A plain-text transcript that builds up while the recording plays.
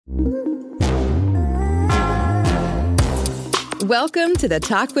Welcome to the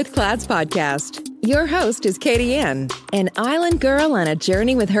Talk with Clouds podcast. Your host is Katie Ann, an island girl on a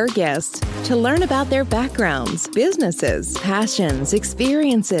journey with her guests to learn about their backgrounds, businesses, passions,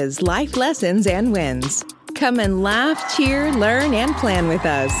 experiences, life lessons, and wins. Come and laugh, cheer, learn, and plan with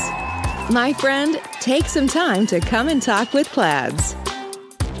us. My friend, take some time to come and talk with Clouds.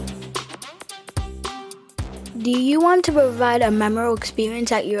 Do you want to provide a memorable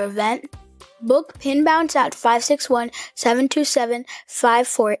experience at your event? Book Pin Bounce at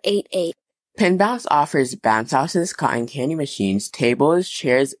 561-727-5488. Pin Bounce offers bounce houses, cotton candy machines, tables,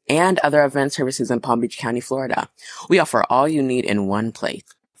 chairs, and other event services in Palm Beach County, Florida. We offer all you need in one place.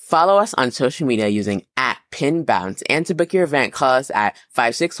 Follow us on social media using @PinBounce, and to book your event, call us at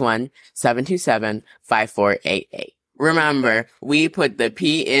 561-727-5488. Remember, we put the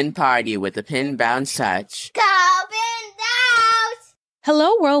P in party with the Pin Bounce touch. Go Pin Bounce!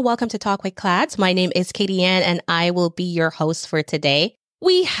 Hello world, welcome to Talk with Clouds. My name is Katie Ann and I will be your host for today.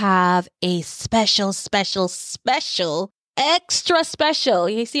 We have a special, extra special.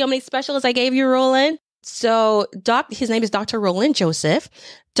 You see how many specials I gave you, Roland? So his name is Dr. Roland Joseph.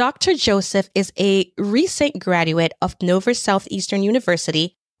 Dr. Joseph is a recent graduate of Nova Southeastern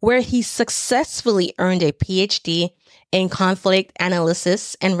University, where he successfully earned a Ph.D. in conflict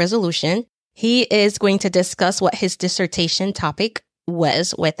analysis and resolution. He is going to discuss what his dissertation topic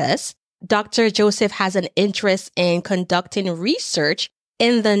was with us. Dr. Joseph has an interest in conducting research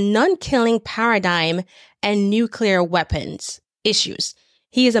in the non-killing paradigm and nuclear weapons issues.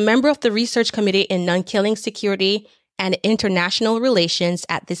 He is a member of the research committee in non-killing security and international relations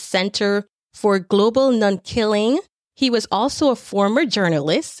at the Center for Global Non-Killing. He was also a former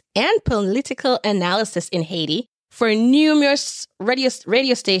journalist and political analyst in Haiti for numerous radio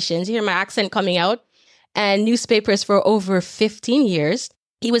stations. You hear my accent coming out, and newspapers for over 15 years.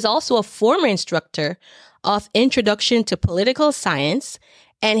 He was also a former instructor of Introduction to Political Science,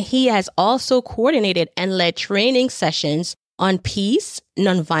 and he has also coordinated and led training sessions on peace,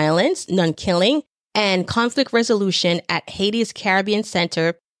 nonviolence, non-killing, and conflict resolution at Haiti's Caribbean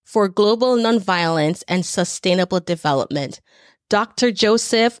Center for Global Nonviolence and Sustainable Development. Dr.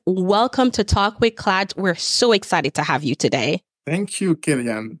 Joseph, welcome to Talk with Clouds. We're so excited to have you today. Thank you,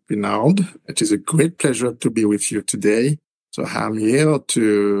 Kellyanne Pinard. It is a great pleasure to be with you today. So I'm here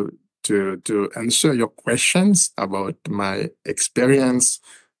to answer your questions about my experience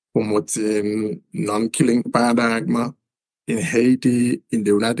promoting non-killing paradigm in Haiti, in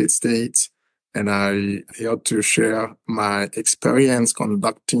the United States, and I'm here to share my experience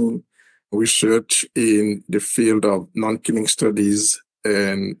conducting research in the field of non-killing studies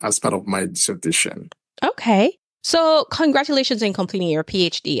and as part of my dissertation. Okay. So congratulations on completing your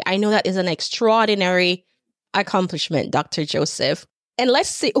PhD. I know that is an extraordinary accomplishment, Dr. Joseph. And let's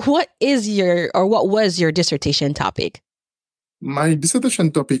see, what was your dissertation topic? My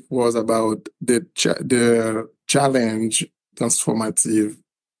dissertation topic was about the challenge, transformative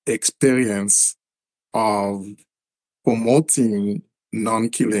experience of promoting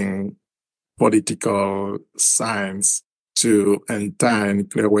non-killing political science to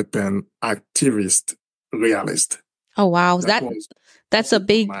anti-nuclear weapon activist realists. Oh, wow. That's a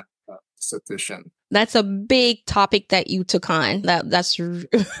big my dissertation. That's a big topic that you took on. That's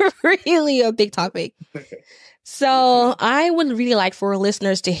really a big topic. So I would really like for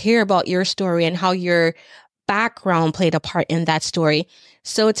listeners to hear about your story and how your background played a part in that story.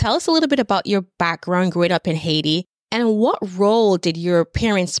 So tell us a little bit about your background growing up in Haiti, and what role did your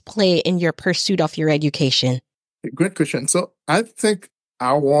parents play in your pursuit of your education? Great question. So I think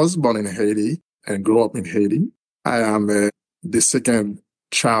I was born in Haiti and grew up in Haiti. I am the second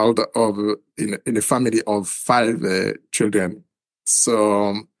child in a family of 5 children.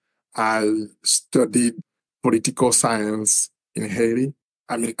 So I studied political science in Haiti.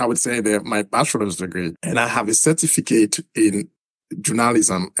 I would say that my bachelor's degree, and I have a certificate in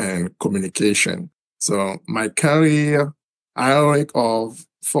journalism and communication. So my career, for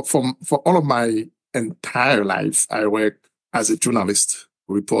all of my entire life, I worked as a journalist,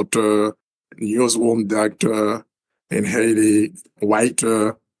 reporter, newsroom director in Haiti,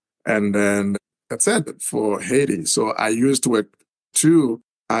 writer, and then that's it for Haiti. So I used to work too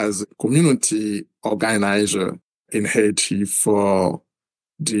as a community organizer in Haiti for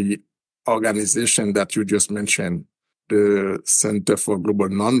the organization that you just mentioned, the Center for Global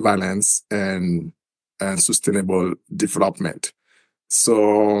Nonviolence and Sustainable Development.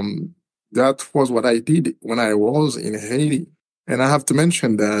 So that was what I did when I was in Haiti. And I have to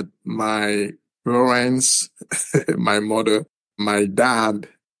mention that my parents, my mother, my dad,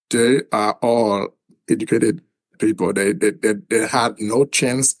 they are all educated people. They had no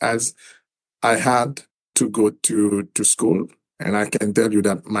chance as I had to go to school. And I can tell you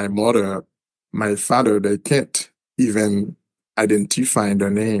that my mother, my father, they can't even identify the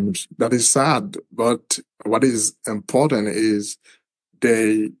names. That is sad. But what is important is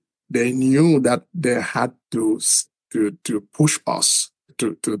they knew that they had to push us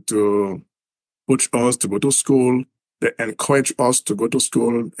to push us to go to school. They encourage us to go to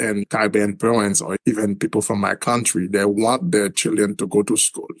school, and Caribbean parents or even people from my country, they want their children to go to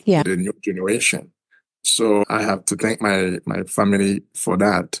school, Yeah. the new generation. So I have to thank my family for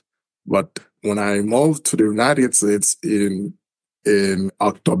that. But when I moved to the United States in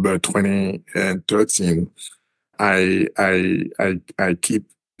October 2013, I keep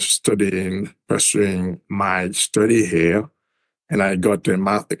pursuing my study here. And I got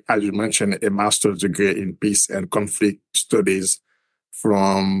as you mentioned, a master's degree in peace and conflict studies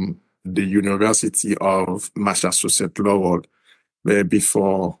from the University of Massachusetts Lowell, where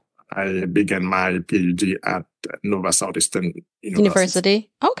before I began my Ph.D. at Nova Southeastern University.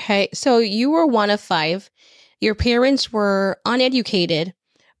 Okay. So you were one of 5. Your parents were uneducated,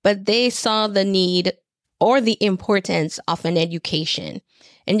 but they saw the need or the importance of an education.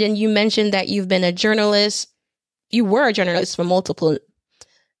 And then you mentioned that you've been a journalist. You were a journalist for multiple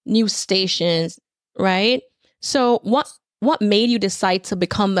news stations, right? So what made you decide to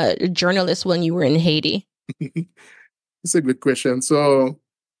become a journalist when you were in Haiti? It's a good question. So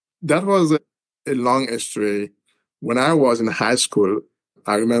that was a long history. When I was in high school,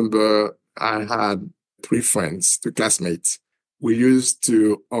 I remember I had 3 friends, 2 classmates. We used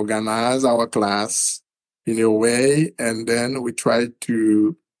to organize our class in a way, and then we tried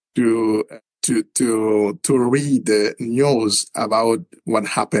to read the news about what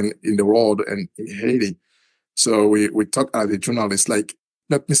happened in the world and in Haiti. So we talk as a journalist, like,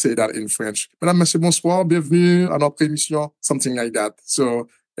 let me say that in French. Madame, monsieur, bonsoir, bienvenue à notre émission, something like that. So,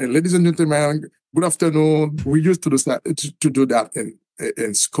 ladies and gentlemen, good afternoon. We used to do that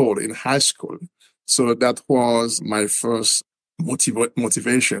in school, in high school. So that was my first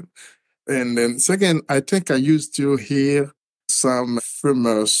motivation. And then second, I think I used to hear some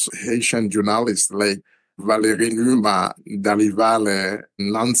famous Haitian journalists like Valérie Numa, Dalival,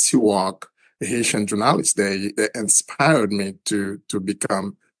 Nancy Walk, Haitian journalists. They inspired me to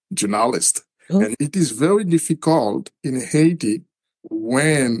become journalist. Oh. And it is very difficult in Haiti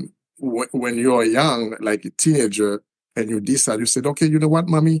when you're young, like a teenager, and you decide, you said, okay, you know what,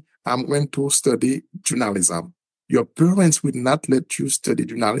 mommy, I'm going to study journalism. Your parents will not let you study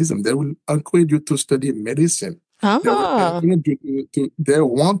journalism. They will encourage you to study medicine. They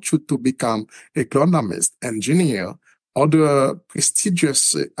want you to become economist, engineer, other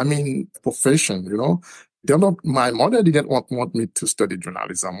prestigious, profession, My mother didn't want me to study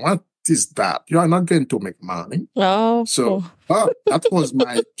journalism. What is that? You are not going to make money. Oh. So that was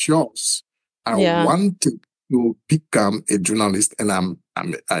my choice. I wanted to become a journalist, and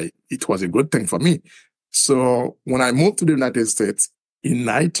it was a good thing for me. So when I moved to the United States in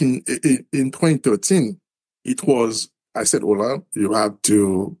 2013, I said, Roland, you have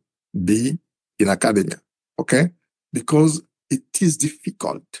to be in academia, okay? Because it is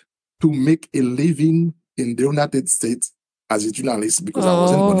difficult to make a living in the United States as a journalist because I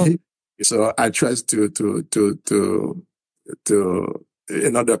wasn't born here. So I tried to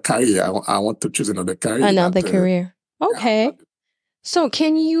another career. I want to choose another career. Another career. Okay. Yeah. So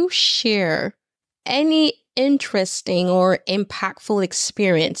can you share any interesting or impactful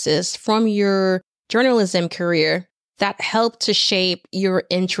experiences from your journalism career that helped to shape your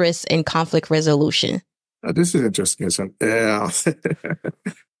interest in conflict resolution? This is interesting.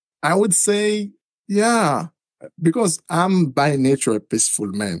 I would say, because I'm by nature a peaceful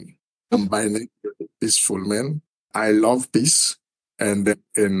man. I love peace. And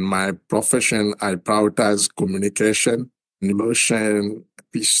in my profession, I prioritize communication, emotion.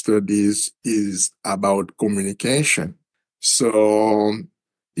 Peace studies is about communication. So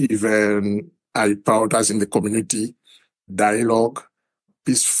even I prioritize in the community dialogue,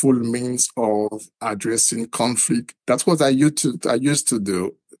 peaceful means of addressing conflict. That's what I used to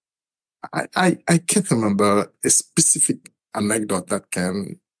do. I can't remember a specific anecdote that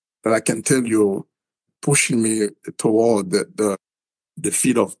I can tell you pushing me toward the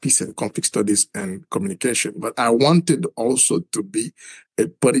field of peace and conflict studies and communication. But I wanted also to be a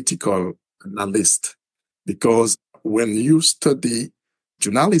political analyst, because when you study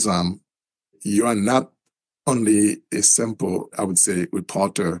journalism, you are not only a simple, I would say,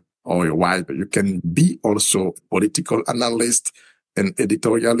 reporter or a writer. You can be also a political analyst, an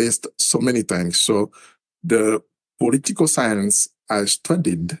editorialist, so many things. So the political science I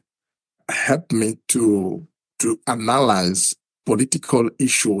studied helped me to to analyze political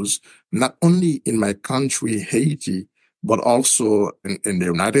issues, not only in my country, Haiti, but also in the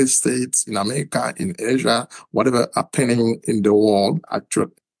United States, in America, in Asia, whatever happening in the world,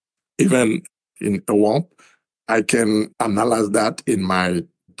 actually, even in Europe, I can analyze that in my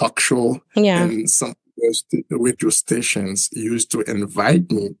talk show. Yeah. And some radio stations used to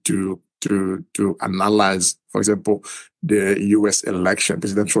invite me to analyze, for example, the U.S. election,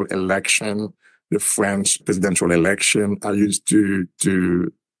 presidential election, the French presidential election. I used to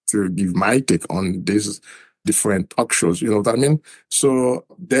give my take on these different talk shows. You know what I mean? So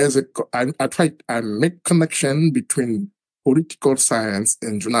I make connection between political science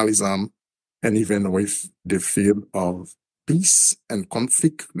and journalism, and even with the field of peace and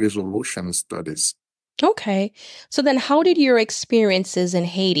conflict resolution studies. Okay. So then how did your experiences in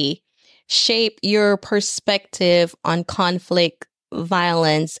Haiti shape your perspective on conflict,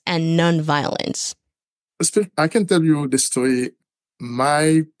 violence, and nonviolence? I can tell you the story.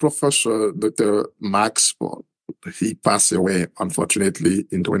 My professor, Dr. Maxwell, he passed away, unfortunately,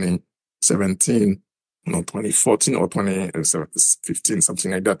 in 2017, 2014 or 2015,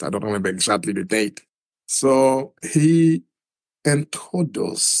 something like that. I don't remember exactly the date. So he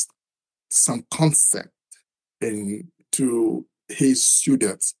introduced some concept to his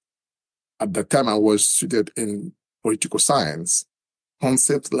students. At the time, I was student in political science.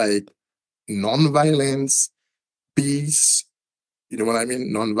 Concepts like nonviolence, peace, you know what I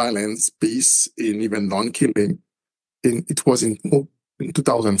mean? Nonviolence, peace, and even non-killing. It was in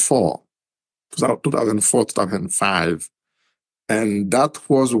 2004, 2005. And that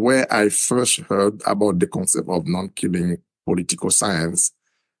was where I first heard about the concept of non-killing political science.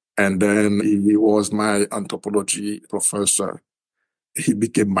 And then he was my anthropology professor. He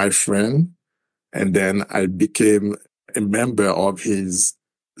became my friend. And then I became a member of his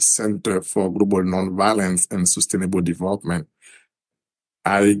Center for Global Nonviolence and Sustainable Development.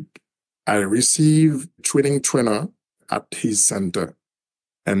 I received trainer at his center.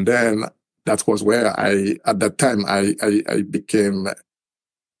 And then that was where at that time, I became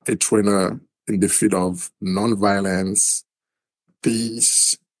a trainer in the field of nonviolence,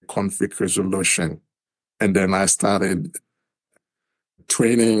 peace, conflict resolution. And then I started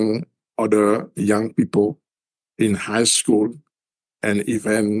training other young people in high school and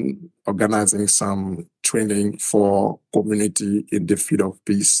even organizing some training for community in the field of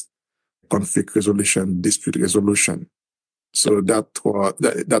peace, conflict resolution, dispute resolution. So that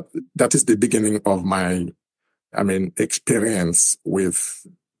is the beginning of my, experience with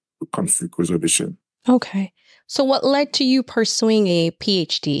conflict resolution. Okay. So what led to you pursuing a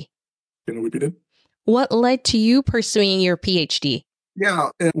PhD? Can you repeat it? What led to you pursuing your PhD? Yeah,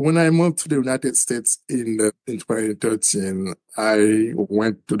 when I moved to the United States in 2013, I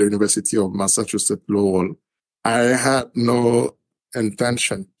went to the University of Massachusetts Lowell. I had no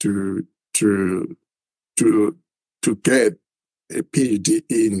intention to get a PhD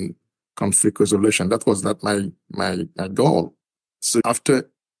in conflict resolution. That was not my goal. So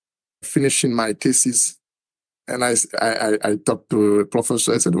after finishing my thesis, and I talked to a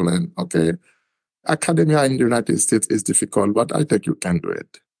professor, I said, well, okay, academia in the United States is difficult, but I think you can do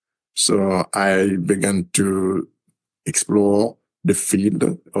it. So I began to explore the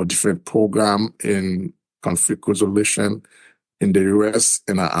field or different program in conflict resolution in the US,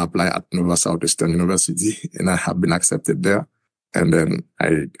 and I applied at Nova Southeastern University, and I have been accepted there. And then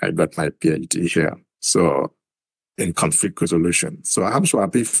I got my PhD here. So in conflict resolution. So I'm so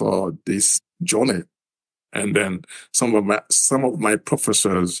happy for this journey. And then some of my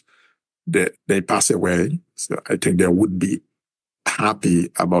professors, they pass away. So I think they would be happy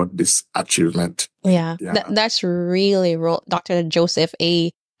about this achievement. Yeah. That's really, Dr. Joseph,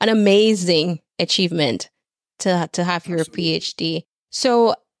 an amazing achievement to have your PhD.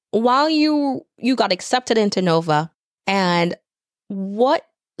 So while you got accepted into Nova, and why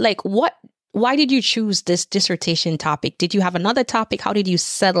did you choose this dissertation topic? Did you have another topic? How did you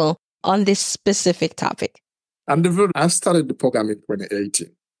settle on this specific topic? I started the program in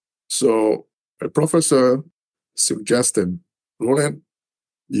 2018. So a professor suggested, Roland,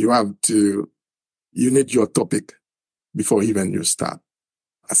 you need your topic before even you start.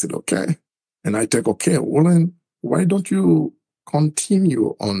 I said, okay. And I think, okay, Roland, why don't you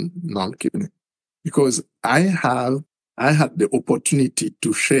continue on non-killing? Because I had the opportunity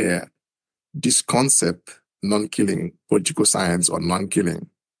to share this concept, non-killing, political science or non-killing,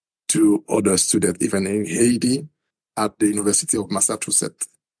 to other students, even in Haiti, at the University of Massachusetts.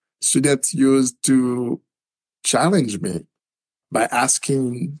 Students used to challenge me by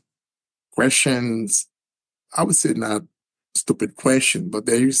asking questions. I would say not stupid question, but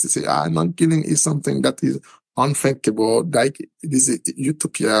they used to say, non-killing is something that is unthinkable, like this is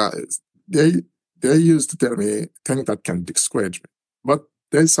utopia. They used to tell me things that can discourage me. But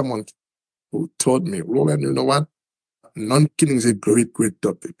there's someone who told me, Roland, you know what? Non-killing is a great, great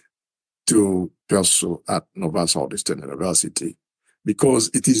topic to pursue at Nova Southeastern University because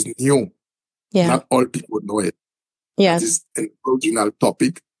it is new. Yeah. Not all people know it. Yes. It is an original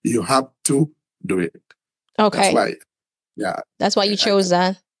topic. You have to do it. Okay. That's why. Yeah. That's why you chose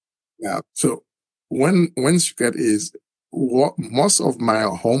that. Yeah. So when you get is most of my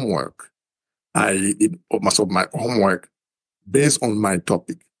homework, I did most of my homework based on my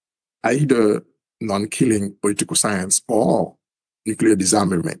topic, either non-killing political science or nuclear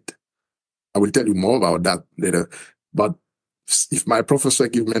disarmament. I will tell you more about that later. But if my professor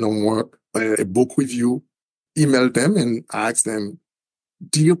give me homework, a book review, email them and ask them,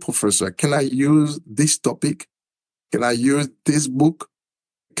 dear professor, can I use this topic? Can I use this book?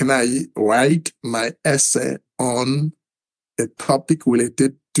 Can I write my essay on a topic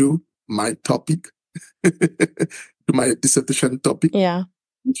related to my topic, to my dissertation topic,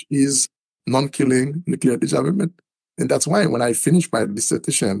 which is non-killing nuclear disarmament? And that's why when I finished my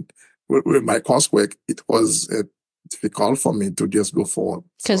dissertation, with my coursework, it was difficult for me to just go forward.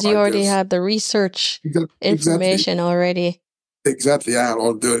 Because you already had the research information already. Exactly. I had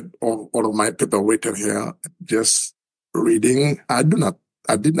all of my paper written here, just reading. I did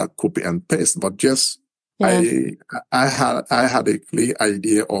not copy and paste, but just I had a clear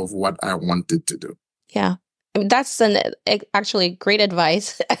idea of what I wanted to do. Yeah. I mean, that's actually great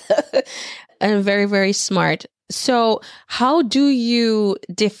advice and very, very smart. So how do you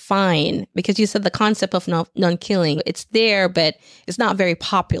define, because you said the concept of non-killing, it's there, but it's not very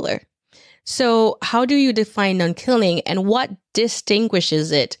popular. So how do you define non-killing and what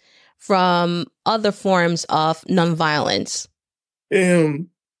distinguishes it from other forms of nonviolence? To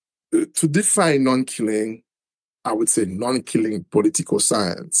define non-killing, I would say non-killing political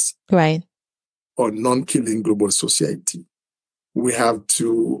science. Right. Or non-killing global society. We have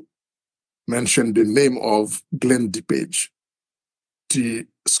to mention the name of Glenn DePage, the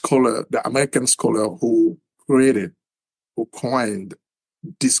American scholar who coined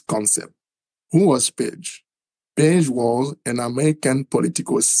this concept. Who was Page? Page was an American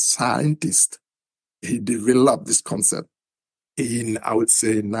political scientist. He developed this concept in, I would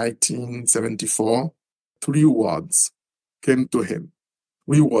say, 1974. 3 words came to him.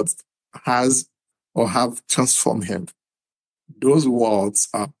 3 words have transformed him. Those words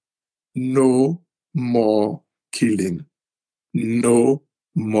are no more killing. No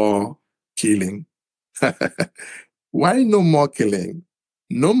more killing. Why no more killing?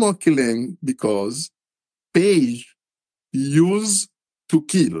 No more killing because Page used to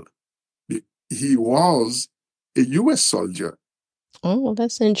kill. He was a U.S. soldier. Oh,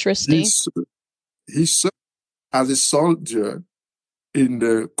 that's interesting. He served as a soldier in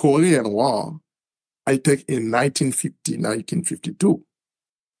the Korean War, I think in 1950, 1952.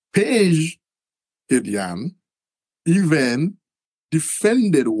 Page Edian even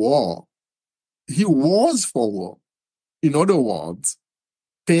defended war. He was for war. In other words,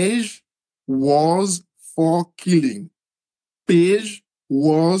 Page was for killing. Page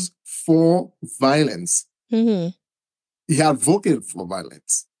was for violence. Mm-hmm. He advocated for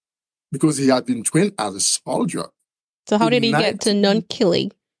violence because he had been trained as a soldier. So how did he get to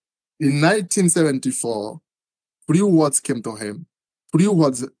non-killing? In 1974, 3 words came to him. 3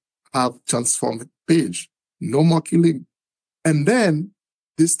 words have transformed Page. No more killing. And then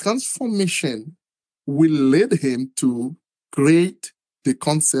this transformation will lead him to create the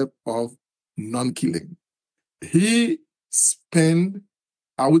concept of non-killing. He spent,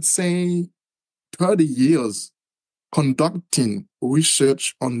 I would say, 30 years conducting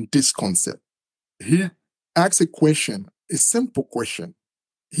research on this concept. He asked a question, a simple question.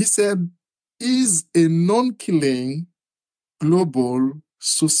 He said, is a non-killing global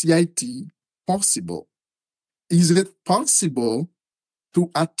society possible? Is it possible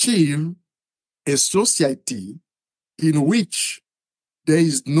to achieve a society in which there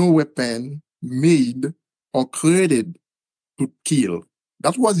is no weapon made or created to kill?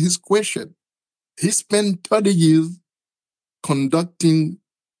 That was his question. He spent 30 years conducting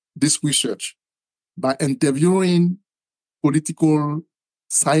this research by interviewing political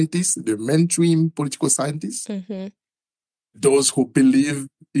scientists, the mainstream political scientists, those who believe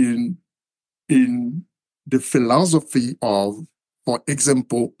in the philosophy of, for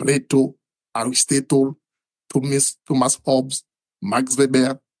example, Plato, Aristotle, Thomas Hobbes, Max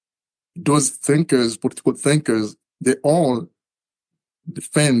Weber. Those thinkers, political thinkers, they all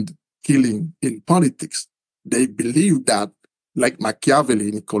defend killing in politics. They believe that, like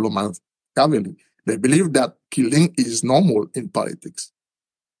Machiavelli, Niccolo Machiavelli, They believe that killing is normal in politics.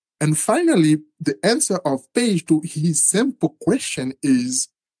 And finally, the answer of Page to his simple question is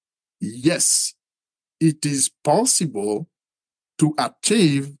yes, it is possible to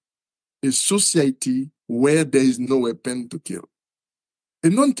achieve a society where there is no weapon to kill. A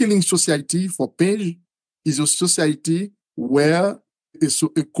non-killing society for Page is a society where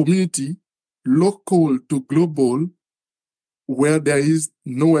a community, local to global, where there is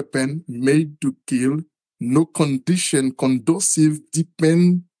no weapon made to kill, no condition conducive,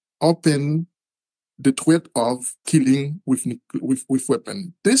 depend upon the threat of killing with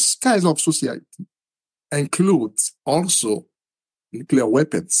weapon. This kind of society includes also nuclear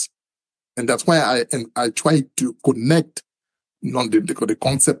weapons. And that's why I try to connect the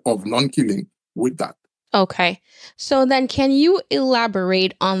concept of non-killing with that. Okay. So then can you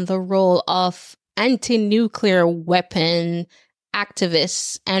elaborate on the role of anti-nuclear weapon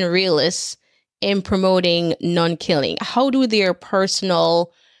activists and realists in promoting non-killing? How do their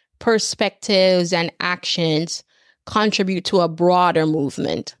personal perspectives and actions contribute to a broader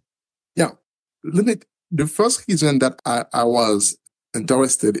movement? Yeah. The first reason that I was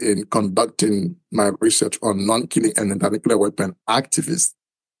interested in conducting my research on non-killing and anti-nuclear weapon activists,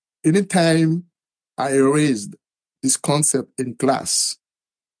 anytime I raised this concept in class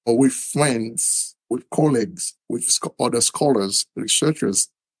or with friends, with colleagues, with other scholars, researchers,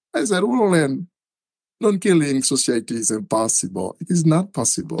 I said, Roland, non-killing society is impossible. It is not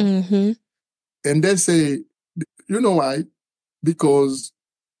possible. Mm-hmm. And they say, you know why? Because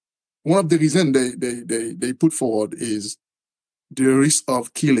one of the reasons they put forward is the risk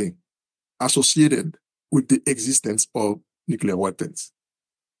of killing associated with the existence of nuclear weapons.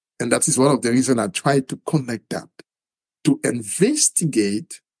 And that is one of the reasons I try to connect that, to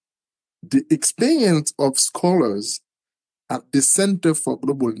investigate the experience of scholars at the Center for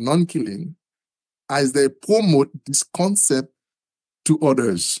Global Non-Killing as they promote this concept to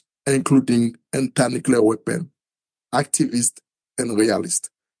others, including anti-nuclear weapon activists and realists.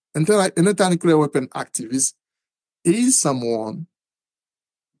 An anti-nuclear weapon activist is someone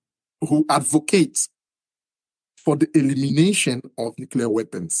who advocates for the elimination of nuclear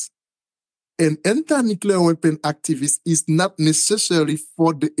weapons. An anti-nuclear weapon activist is not necessarily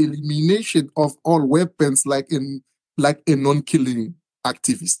for the elimination of all weapons like a non-killing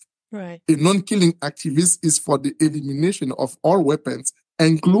activist. Right. A non-killing activist is for the elimination of all weapons,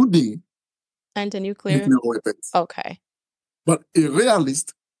 including Anti-nuclear nuclear weapons. Okay. But a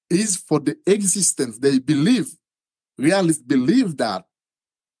realist is for the existence. Realists believe that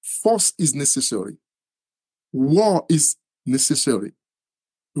force is necessary. War is necessary.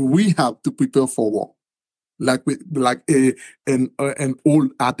 We have to prepare for war. Like an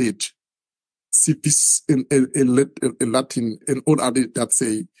old adage, si vis in Latin, an old adage that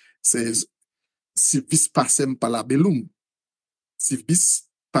says, si vis pacem palabellum. Si vis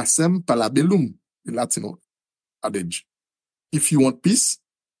pacem palabellum, in Latin adage. If you want peace,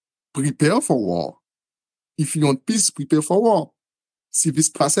 prepare for war. If you want peace, prepare for war. Si vis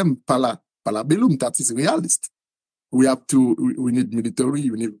pacem palabellum, that is realist. We need military,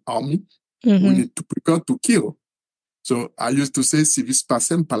 we need army, Mm-hmm. we need to prepare to kill. So I used to say, si vis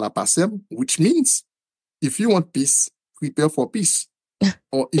pacem pala pacem, which means if you want peace, prepare for peace.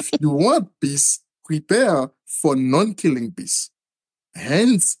 Or if you want peace, prepare for non-killing peace.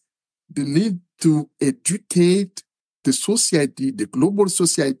 Hence, the need to educate the society, the global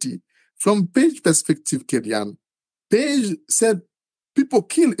society. From Page perspective, Kerian, Page said people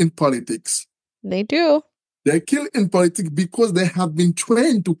kill in politics. They do. They kill in politics because they have been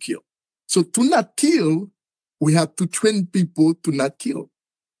trained to kill. So to not kill, we have to train people to not kill.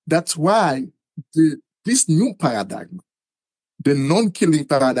 That's why this new paradigm, the non-killing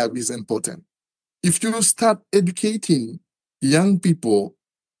paradigm, is important. If you start educating young people,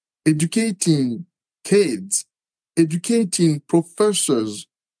 educating kids, educating professors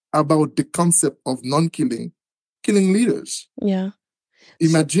about the concept of non-killing, killing leaders. Yeah.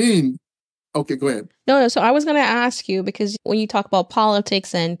 Imagine, okay, go ahead. No, so I was going to ask you, because when you talk about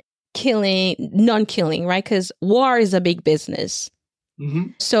politics and killing, non-killing, right? Because war is a big business. Mm-hmm.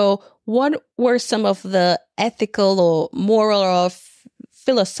 So what were some of the ethical or moral or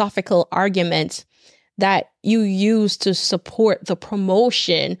philosophical arguments that you use to support the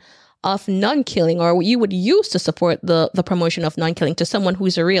promotion of non-killing, or you would use to support the promotion of non-killing to someone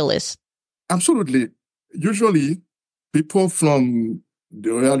who's a realist? Absolutely. Usually, people from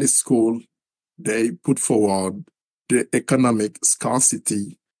the realist school, they put forward the economic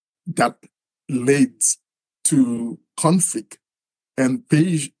scarcity that leads to conflict, and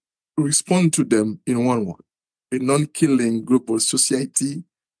Page respond to them in one word: a non-killing global society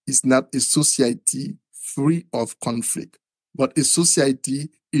is not a society free of conflict, but a society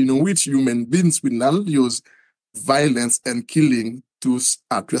in which human beings will not use violence and killing to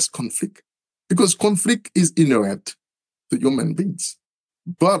address conflict. Because conflict is inherent to human beings.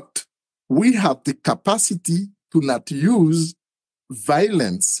 But we have the capacity to not use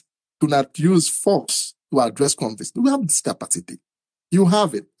violence, to not use force to address conflict. We have this capacity. You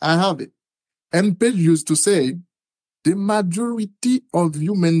have it. I have it. And Page used to say, the majority of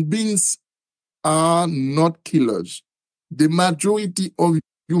human beings are not killers. The majority of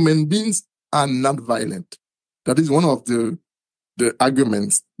human beings are not violent. That is one of the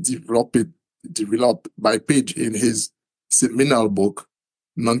arguments developed by Page in his seminal book,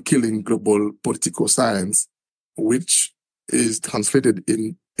 Non-Killing Global Political Science, which is translated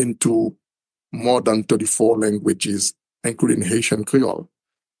into more than 34 languages, including Haitian Creole.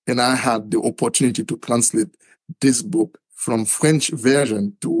 And I had the opportunity to translate this book from French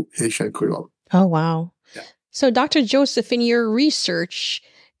version to Haitian Creole. Oh, wow. Yeah. So, Dr. Joseph, in your research,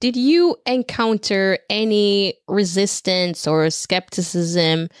 did you encounter any resistance or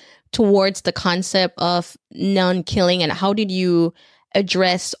skepticism towards the concept of non-killing, and how did you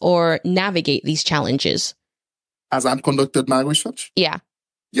address or navigate these challenges? As I conducted my research? Yeah.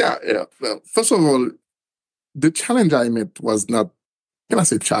 Yeah. Well, first of all, the challenge I met was not, can I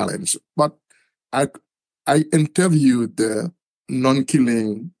say challenge, but I interviewed the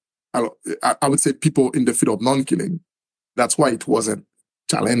non-killing, I would say people in the field of non-killing. That's why it wasn't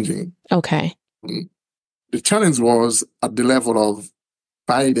challenging. Okay. The challenge was at the level of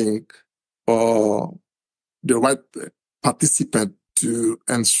finding the right participant to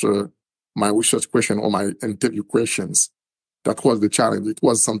answer my research question or my interview questions. That was the challenge. It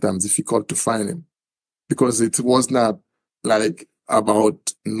was sometimes difficult to find him because it was not like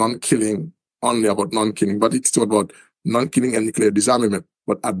about non-killing, only about non-killing, but it's about non-killing and nuclear disarmament.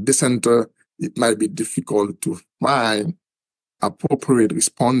 But at the center, it might be difficult to find appropriate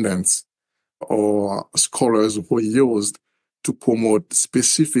respondents or scholars who are used to promote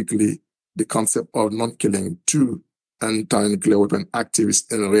specifically the concept of non-killing to anti-nuclear weapon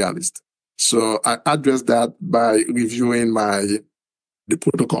activists and realists. So I addressed that by reviewing the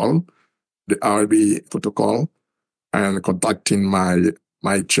protocol, the RB protocol, and contacting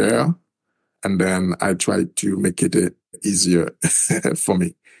my chair. And then I tried to make it easier for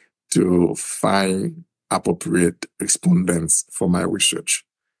me to find appropriate respondents for my research.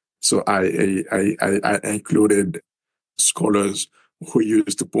 So I included scholars who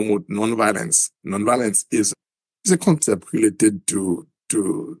used to promote nonviolence. Nonviolence is a concept related to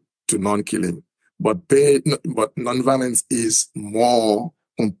non-killing, but nonviolence is more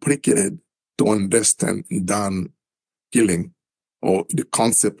complicated to understand than killing, or the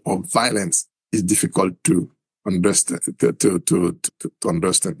concept of violence is difficult to understand. To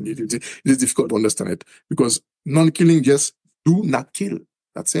understand it is difficult to understand it because non-killing just do not kill.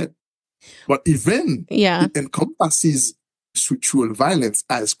 That's it. But even it encompasses structural violence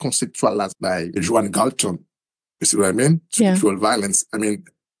as conceptualized by Joan Galton. You see what I mean? Structural violence. I mean,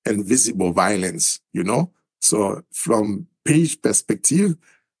 invisible violence, you know? So from Page perspective,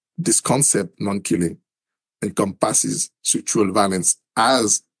 this concept, non-killing, encompasses structural violence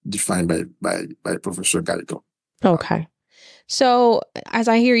as defined by Professor Galton. Okay. So as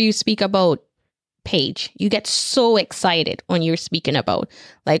I hear you speak about Page, you get so excited when you're speaking about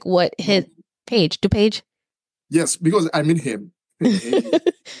like what his Page. Yes, because I meet him.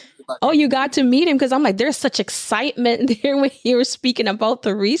 Oh, you got to meet him, because I'm like, there's such excitement there when you were speaking about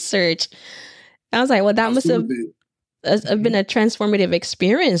the research. I was like, well, that Absolutely. must have been a transformative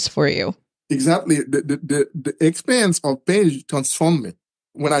experience for you. Exactly. The experience of Page transformed me.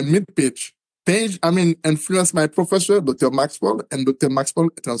 When I meet Page, influenced my professor, Dr. Maxwell, and Dr. Maxwell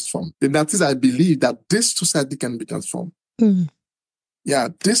transformed. And that is, I believe that this society can be transformed. Mm. Yeah,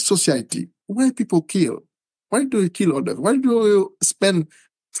 this society, where people kill. Why do you kill others? Why do you spend $1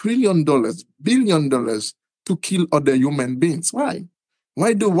 trillion, $billion to kill other human beings? Why?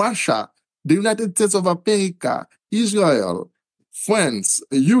 Why do Russia, the United States of America, Israel, France,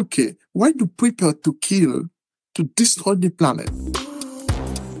 UK, why do people to kill, to destroy the planet?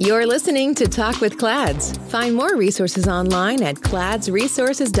 You're listening to Talk with Clads. Find more resources online at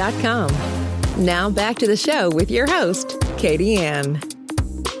cladsresources.com. Now back to the show with your host, Katie Ann.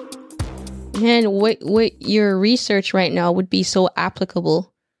 And what your research right now would be so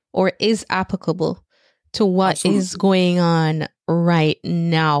applicable, or is applicable, to what Absolutely. is going on right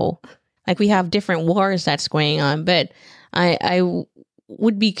now. Like, we have different wars that's going on, but I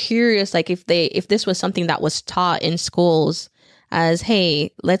would be curious, like, if this was something that was taught in schools as,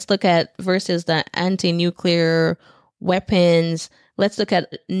 hey, let's look at versus the anti-nuclear weapons let's look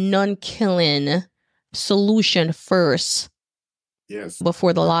at non-killing solution first. Yes.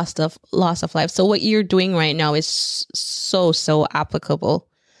 Before the loss of life. So what you're doing right now is so applicable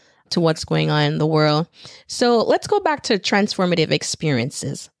to what's going on in the world. So let's go back to transformative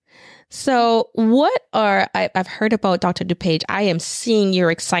experiences. So I've heard about Dr. DuPage. I am seeing your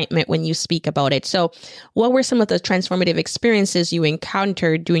excitement when you speak about it. So what were some of the transformative experiences you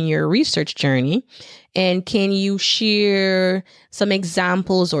encountered during your research journey? And can you share some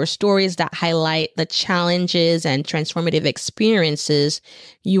examples or stories that highlight the challenges and transformative experiences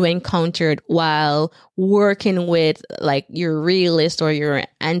you encountered while working with like your realist or your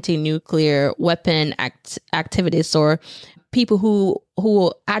anti-nuclear weapon activists or people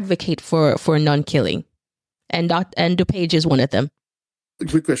who advocate for non-killing? And DuPage is one of them.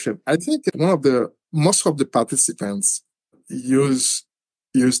 Good question. I think most of the participants used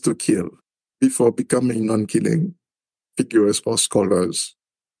to kill before becoming non-killing figures or scholars.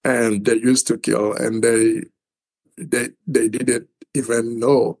 And they used to kill, and they didn't even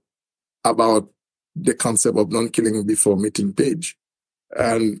know about the concept of non-killing before meeting Page.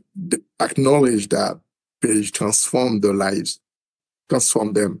 And they acknowledge that Page transformed their lives,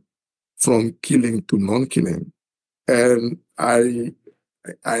 transformed them from killing to non-killing. And I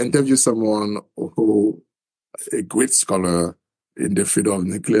interviewed someone who, a great scholar in the field of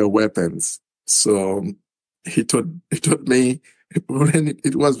nuclear weapons. So he told me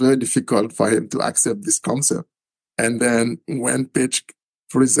it was very difficult for him to accept this concept. And then when Page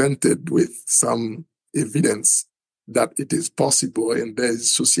presented with some evidence that it is possible in the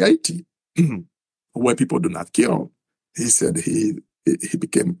society where people do not kill, he said he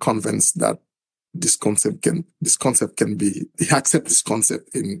became convinced that this concept can be, he accepts this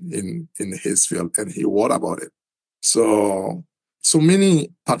concept in his field, and he wrote about it. So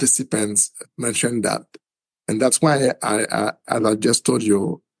many participants mentioned that. And that's why as I just told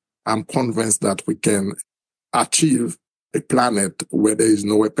you, I'm convinced that we can achieve a planet where there is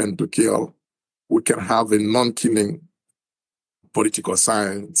no weapon to kill. We can have a non-killing political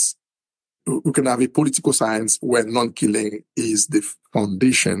science. We can have a political science where non-killing is the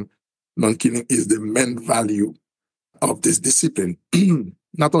foundation. Non-killing is the main value of this discipline.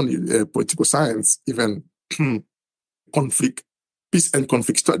 Not only political science, even peace and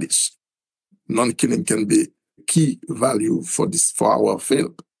conflict studies. Non-killing can be key value for our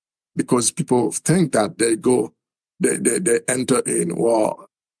field, because people think that they enter in war,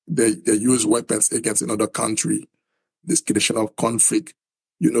 they use weapons against another country. This creation of conflict,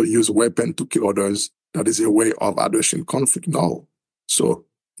 use weapon to kill others. That is a way of addressing conflict. No. So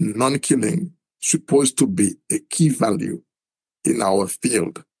non-killing supposed to be a key value in our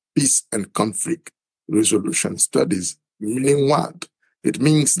field, peace and conflict resolution studies. Meaning what? It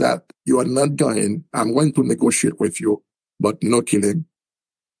means that you are not I'm going to negotiate with you, but no killing,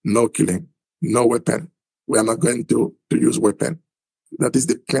 no weapon. We are not going to use weapon. That is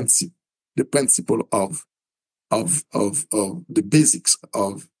the principle of the basics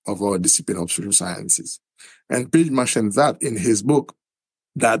of our discipline of social sciences. And Page mentioned that in his book,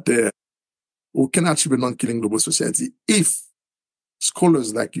 that we can achieve a non-killing global society if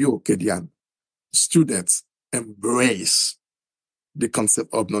scholars like you, Kedian, students, embrace the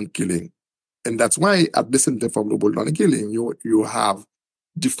concept of non-killing. And that's why at the Center for Global Non-Killing, you have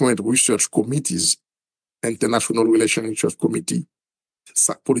different research committees, International Relations Research Committee,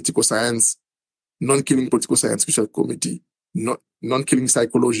 Political Science, Non-Killing Political Science Research Committee, Non-Killing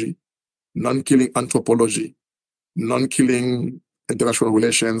Psychology, Non-Killing Anthropology, Non-Killing International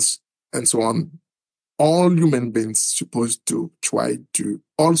Relations, and so on. All human beings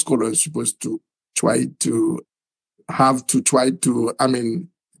all scholars supposed to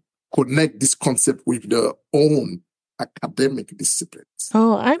connect this concept with their own academic disciplines.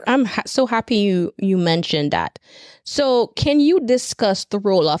 Oh, I'm so happy you mentioned that. So can you discuss the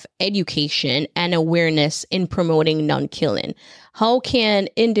role of education and awareness in promoting non-killing? How can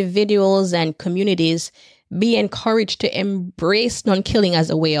individuals and communities be encouraged to embrace non-killing as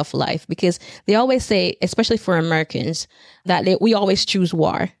a way of life? Because they always say, especially for Americans, that we always choose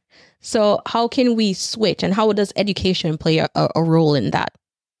war. So how can we switch, and how does education play a role in that?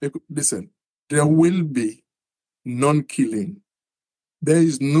 Listen, there will be non-killing. There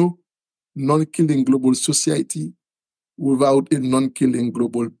is no non-killing global society without a non-killing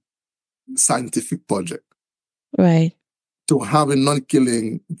global scientific project. Right. To have a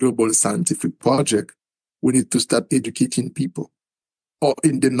non-killing global scientific project, we need to start educating people. Or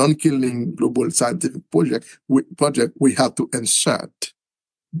in the non-killing global scientific project, we have to insert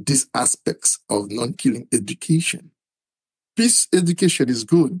these aspects of non-killing education. Peace education is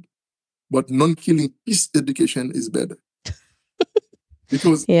good, but non-killing peace education is better.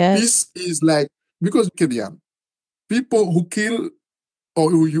 Because Yes. peace is like, because Kadian, people who kill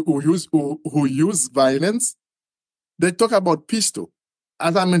or who use violence, they talk about peace too.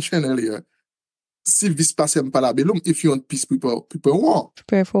 As I mentioned earlier, si vis pacem para bellum, if you want peace, people war.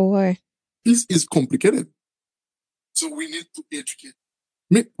 Prepare for war. Peace is complicated. So we need to educate.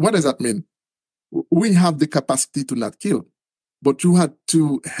 What does that mean? We have the capacity to not kill, but you have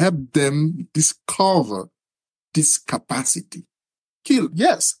to help them discover this capacity. Kill,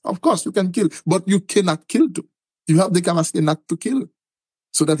 yes, of course you can kill, but you cannot kill too. You have the capacity not to kill.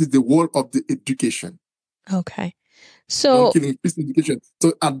 So that is the role of the education. Okay. So, Non-killing peace education.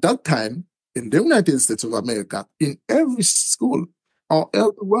 So at that time, in the United States of America, in every school or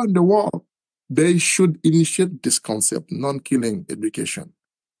everywhere in the world, they should initiate this concept, non-killing education.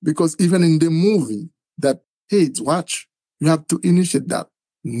 Because even in the movie that kids watch, you have to initiate that.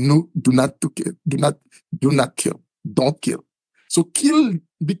 No, do not to kill. Do not kill. Don't kill. So kill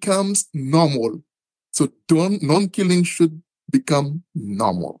becomes normal. So non-killing should become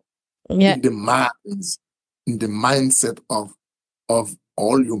normal yeah. in the minds, in the mindset of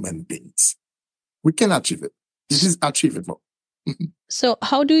all human beings. We can achieve it. It is achievable. So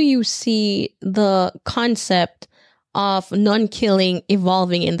how do you see the concept of non-killing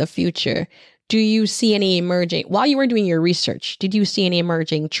evolving in the future? Do you see any emerging, while you were doing your research, did you see any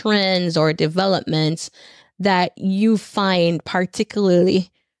emerging trends or developments that you find particularly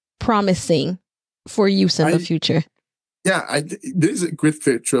promising for use in the future? Yeah, there is a great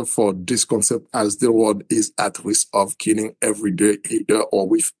future for this concept as the world is at risk of killing every day, either or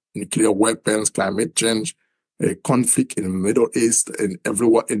with nuclear weapons, climate change, a conflict in the Middle East, and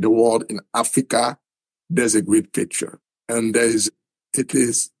everywhere in the world, in Africa. There's a great picture. And there is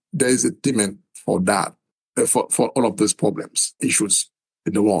a demand for that, for all of those problems, issues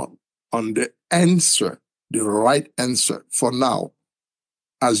in the world. And the answer, the right answer for now,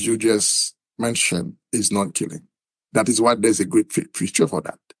 as you just mentioned, is not killing. That is why there's a great future for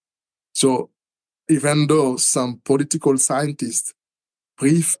that. So even though some political scientists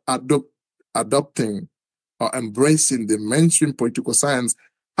adopting or embracing the mainstream political science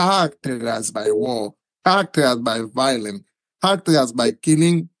characterized by war, characterized by violence, characterized by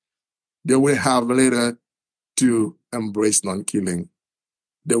killing, they will have later to embrace non-killing.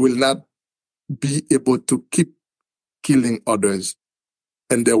 They will not be able to keep killing others,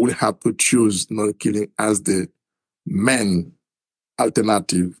 and they will have to choose non-killing as the main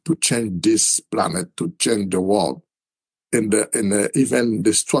alternative to change this planet, to change the world, even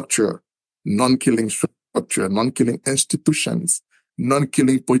the structure, non-killing structure, non-killing institutions,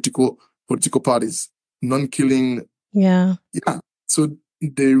 non-killing political parties, non-killing. Yeah. So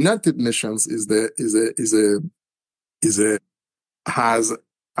the United Nations has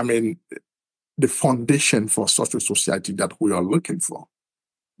the foundation for such a society that we are looking for.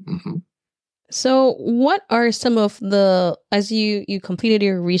 Mm-hmm. So what are some of the, as you completed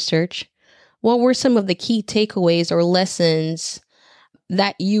your research, what were some of the key takeaways or lessons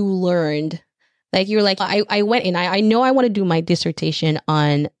that you learned? Like you're like, I went in, I know I want to do my dissertation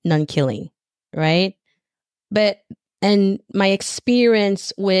on non-killing, right? And my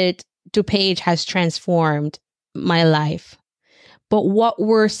experience with DuPage has transformed my life. But what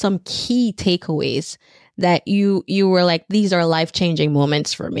were some key takeaways that you were like, these are life-changing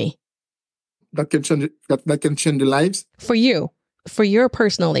moments for me? That can change the lives? For you, for your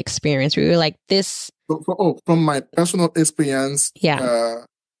personal experience, where you're like this. From my personal experience,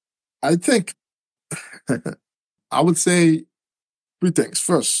 I think I would say three things.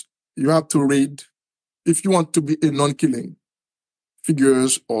 First, you have to read, if you want to be a non-killing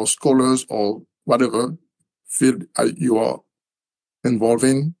figures or scholars or whatever field you are involved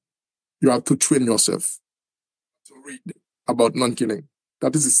in, you have to train yourself to read about non-killing.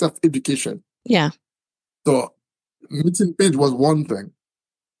 That is a self-education. Yeah. So meeting Page was one thing,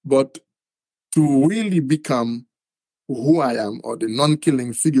 but to really become who I am or the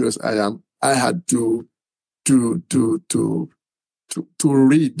non-killing figures I am, I had to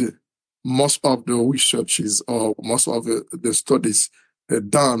read most of the researches or most of the studies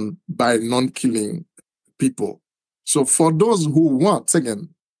done by non-killing people. So for those who want, again,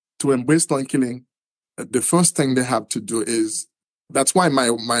 to embrace non-killing, the first thing they have to do is, that's why my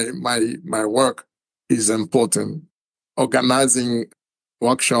work is important. Organizing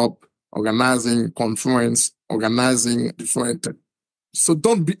workshop, organizing conference, organizing different. So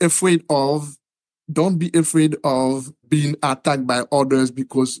don't be afraid of being attacked by others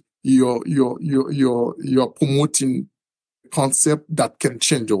because you're promoting a concept that can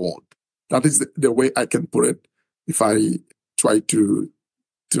change the world. That is the way I can put it. If I try to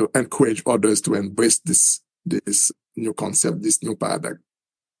encourage others to embrace this new concept, this new paradigm.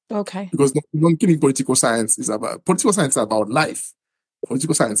 Okay. Because non-killing political science is about life.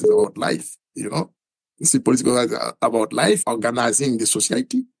 Political science is about life, You see, political science is about life, organizing the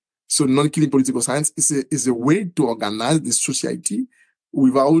society. So non-killing political science is a way to organize the society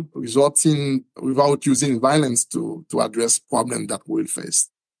without using violence to address problems that we'll face.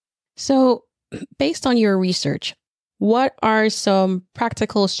 So based on your research, what are some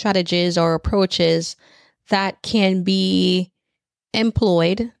practical strategies or approaches that can be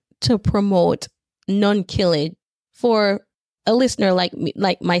employed to promote non-killing for a listener like me,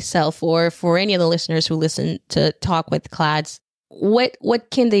 like myself, or for any of the listeners who listen to Talk with Clads?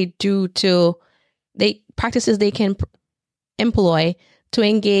 What can they do practices they can employ to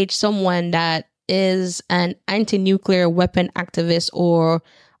engage someone that is an anti-nuclear weapon activist or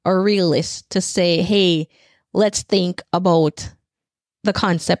a realist to say, hey, let's think about the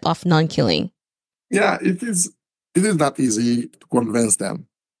concept of non-killing? Yeah, it is not easy to convince them,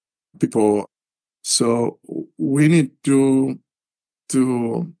 people. So we need to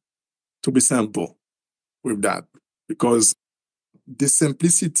be simple with that, because the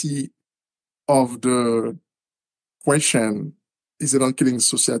simplicity of the question, is a non-killing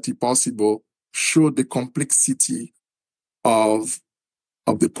society possible, show the complexity of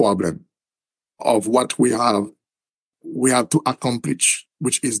the problem, of what we have to accomplish,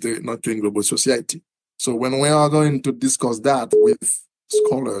 which is the non-killing global society. So when we are going to discuss that with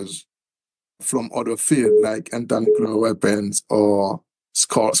scholars from other fields like anti-nuclear weapons, or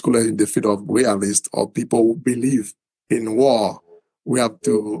scholars in the field of realists, or people who believe in war, we have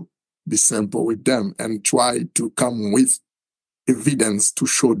to be simple with them and try to come with evidence to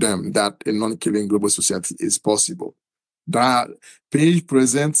show them that a non-killing global society is possible. That Page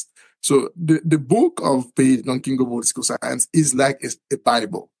presents, so the book of Page, Non-Killing Global Political Science, is like a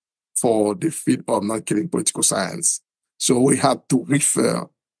Bible for the field of non-killing political science. So we have to refer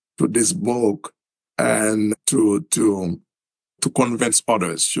to this book and to convince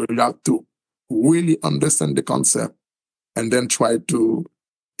others. So you have to really understand the concept and then try to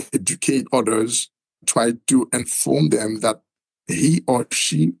educate others, try to inform them that he or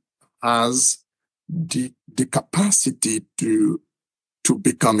she has the capacity to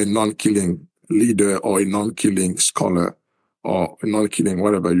become a non-killing leader or a non-killing scholar or a non-killing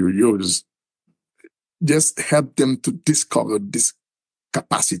whatever you use. Just help them to discover this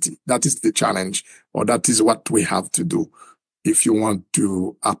capacity. That is the challenge, or that is what we have to do if you want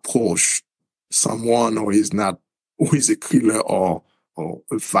to approach someone who is a killer or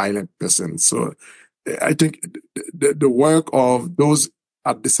a violent person. So I think the work of those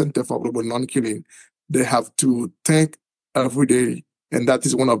at the Center for Global Non-Killing, they have to think every day, and that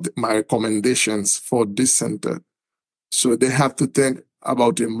is one of my recommendations for this center. So they have to think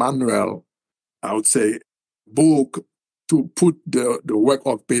about a manual, I would say, book to put the work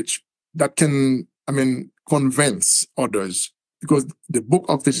of Page that can, convince others, because the book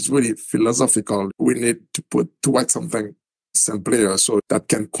of Page is really philosophical. We need to write something simpler so that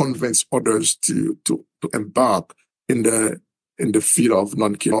can convince others to embark in the field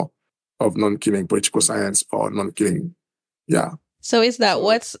of non-killing political science or non-killing. Yeah. So is that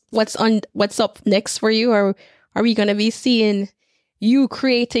what's up next for you, or are we going to be seeing you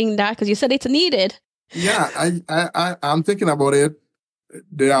creating that? Because you said it's needed. Yeah, I'm thinking about it.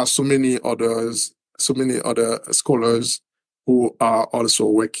 There are so many other scholars who are also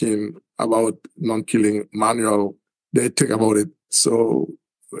working about non-killing manual. They think about it. So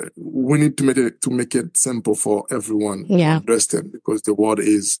we need to make it simple for everyone to understand, because the world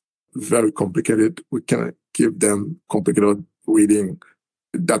is very complicated. We cannot give them complicated reading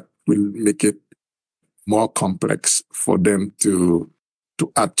that will make it more complex for them to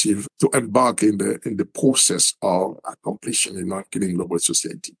embark in the process of accomplishing a non-killing global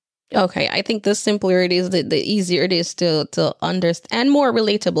society. Okay, I think the simpler it is, the easier it is to understand, and more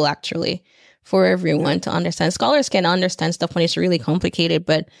relatable, actually, for everyone to understand. Scholars can understand stuff when it's really complicated,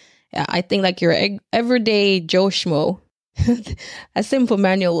 but I think like your everyday Joe Schmo, a simple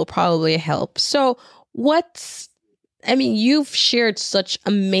manual will probably help. So you've shared such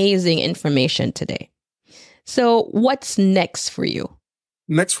amazing information today. So what's next for you?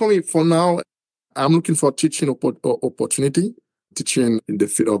 Next for me, for now, I'm looking for teaching opportunity, teaching in the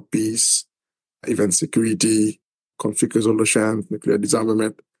field of peace, event security, conflict resolution, nuclear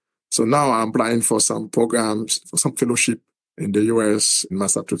disarmament. So now I'm applying for some programs, for some fellowship in the US, in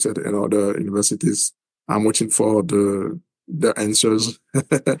Massachusetts, and other universities. I'm waiting for the answers.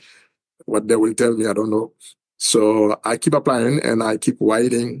 What they will tell me, I don't know. So I keep applying and I keep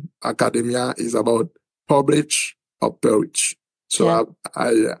writing. Academia is about publish or perish. So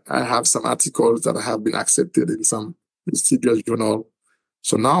I have some articles that have been accepted in some prestigious journal.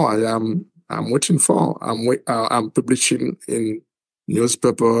 So now I'm waiting for, I'm publishing in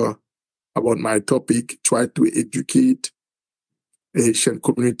newspaper about my topic, try to educate the Haitian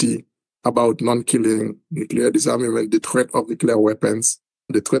community about non-killing, nuclear disarmament, the threat of nuclear weapons,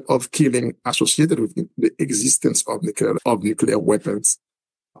 the threat of killing associated with the existence of nuclear weapons.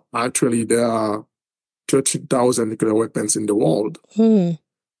 Actually, there are 30,000 nuclear weapons in the world. And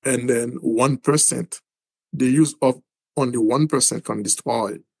then 1%, the use of only 1% can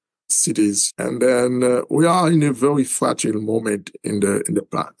destroy cities. And then we are in a very fragile moment on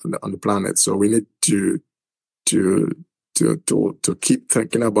the planet. So we need to keep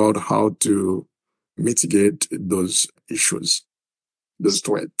thinking about how to mitigate those issues, those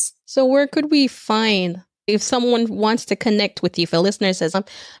threats. So where could we find, if someone wants to connect with you, if a listener says, I'm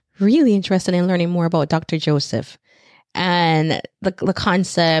really interested in learning more about Dr. Joseph and the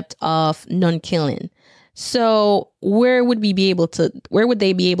concept of non-killing. So where would they be able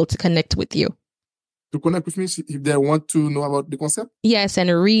to connect with you? To connect with me if they want to know about the concept? Yes, and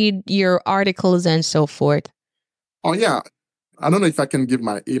read your articles and so forth. Oh, yeah. I don't know if I can give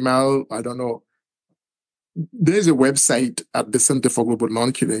my email. I don't know. There's a website at the Center for Global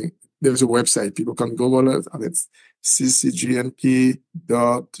Non-Killing. There's a website. People can Google it, and it's ccgnk.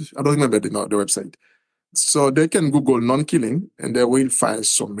 I don't remember the website. So they can Google non-killing, and they will find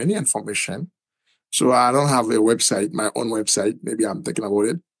so many information. So I don't have a website, my own website. Maybe I'm thinking about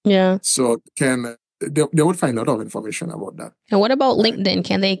it. Yeah. So they will find a lot of information about that. And what about LinkedIn?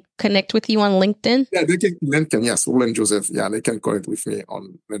 Can they connect with you on LinkedIn? Yeah, they can. LinkedIn, yes. Roland Joseph. Yeah, they can connect with me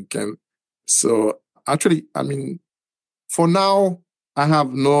on LinkedIn. So actually, I mean, for now, I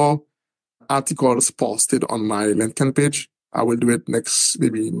have no articles posted on my LinkedIn page. I will do it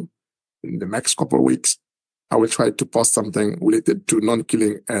maybe in the next couple of weeks. I will try to post something related to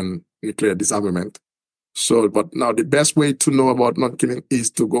non-killing and nuclear disarmament. So, but now the best way to know about non-killing is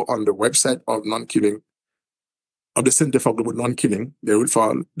to go on the website of non-killing, of the Center for Global Non-Killing. They will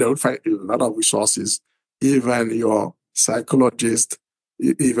find a lot of resources. Even your psychologist,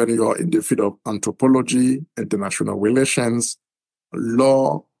 even you're in the field of anthropology, international relations,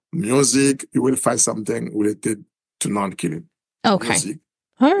 law, music, you will find something related to non-killing. Okay. Music.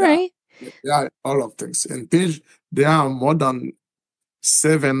 All right. Yeah, all of things. And there are more than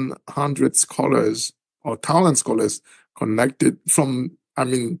 700 scholars or 1,000 scholars connected from,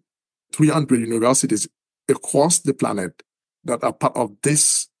 300 universities across the planet that are part of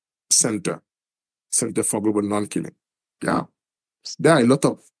this Center for Global Non-Killing. Yeah. There are a lot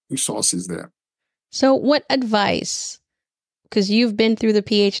of resources there. So what advice, because you've been through the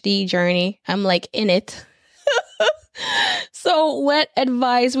PhD journey, I'm like in it. So what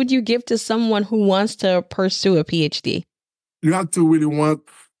advice would you give to someone who wants to pursue a PhD? You have to really want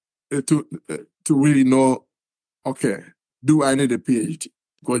to really know, okay, do I need a PhD?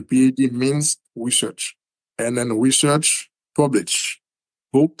 Because PhD means research. And then research, publish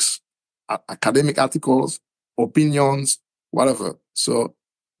books, academic articles, opinions, whatever. So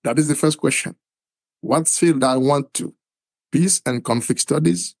that is the first question. What field I want to? Peace and conflict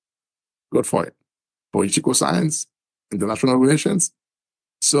studies? Go for it. Political science, international relations.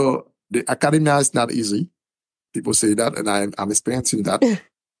 So the academia is not easy. People say that, and I'm experiencing that.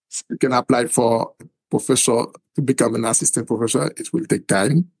 You can apply for professor to become an assistant professor. It will take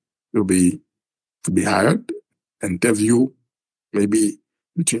time to be hired. Interview maybe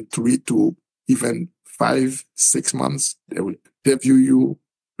between 3 to even 5, 6 months. They will interview you,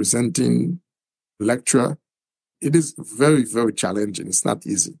 presenting, lecture. It is very, very challenging. It's not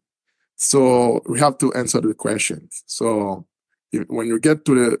easy. So we have to answer the questions. So when you get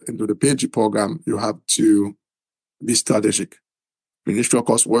into the PhD program, you have to be strategic. Finish your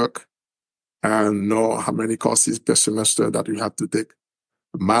coursework and know how many courses per semester that you have to take.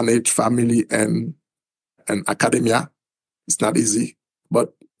 Manage family and academia. It's not easy,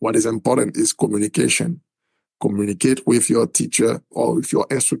 but what is important is communication. Communicate with your teacher or with your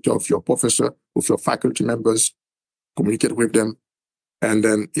instructor, with your professor, with your faculty members. Communicate with them. And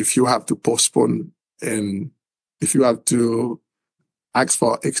then if you have to postpone and if you have to ask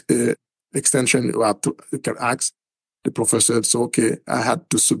for extension, you can ask the professor. It's okay. I had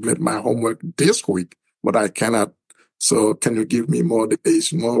to submit my homework this week, but I cannot. So can you give me more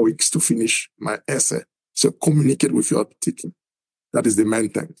days, more weeks to finish my essay? So communicate with your teacher. That is the main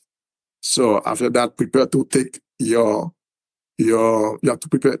thing. So after that, prepare to take you have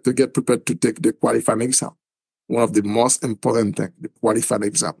to get prepared to take the qualifying exam. One of the most important things, the qualifying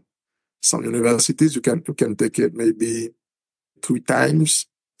exam. Some universities, you can take it maybe 3 times,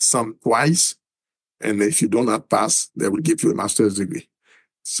 some twice. And if you do not pass, they will give you a master's degree.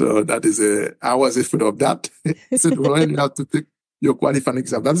 So that is I was afraid of that. I said, well, you have to take your qualifying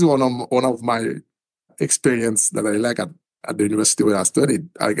exam. That's one of my experience that I like at the university where I studied.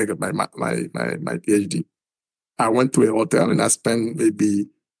 I got my PhD. I went to a hotel and I spent maybe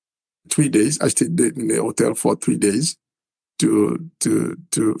 3 days. I stayed in the hotel for 3 days for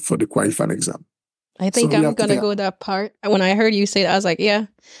the qualifying exam. I think I'm going to go that part. When I heard you say that, I was like, yeah,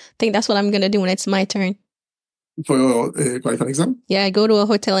 I think that's what I'm going to do when it's my turn. For your qualifying exam? Yeah, go to a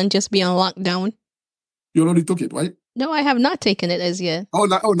hotel and just be on lockdown. You already took it, right? No, I have not taken it as yet.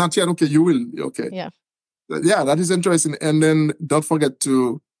 Not yet. Okay, you will. Okay. Yeah. Yeah, that is interesting. And then don't forget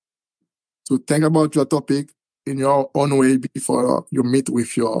to think about your topic in your own way before you meet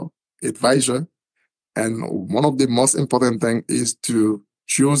with your advisor. And one of the most important things is to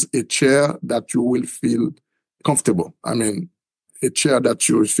choose a chair that you will feel comfortable. I mean, a chair that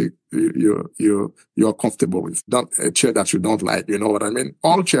you feel you're comfortable with, not a chair that you don't like. You know what I mean?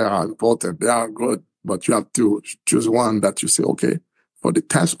 All chairs are important; they are good, but you have to choose one that you say, okay, for the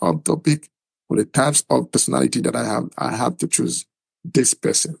types of topic, for the types of personality that I have to choose this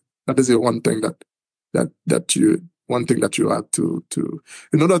person. That is the one thing that you have to.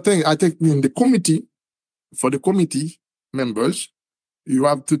 Another thing, I think in the committee, for the committee members, you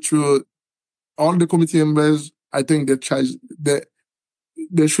have to choose all the committee members. I think there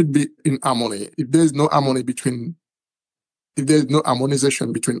should be in harmony. If there's no harmonization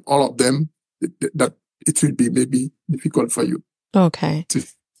between all of them, that it will be maybe difficult for you. Okay,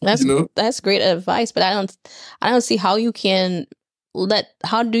 that's great advice, but I don't see how you can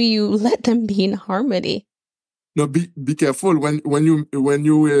how do you let them be in harmony? No, be careful when you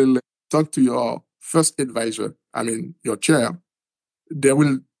will talk to your first advisor. I mean, your chair. They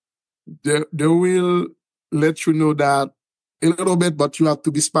will let you know that a little bit, but you have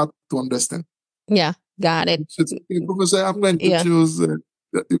to be smart to understand. Yeah, got it. Professor, I'm going to choose.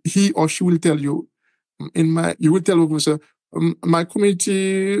 He or she will tell you. You will tell the professor, my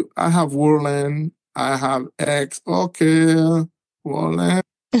committee. I have Roland. I have X. Okay, Roland.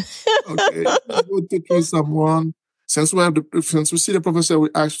 Okay, go to choose someone. Since we see the professor will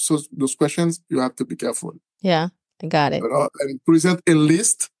ask those questions, you have to be careful. Yeah, I got it. And present a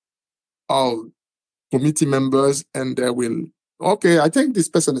list of committee members, and they will. Okay, I think this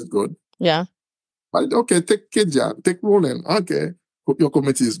person is good. Yeah. But okay, take Kidja, take Roland. Okay, your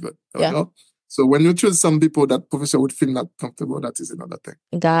committee is good. Yeah. You know? So when you choose some people that professor would feel not comfortable, that is another thing.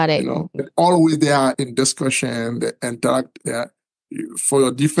 Got it. You know, always they are in discussion, they interact. For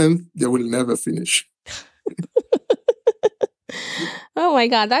your defense, they will never finish. Oh my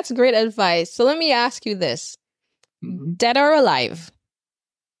God, that's great advice. So let me ask you this. Mm-hmm. Dead or alive?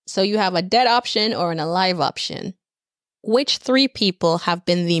 So you have a dead option or an alive option. Which 3 people have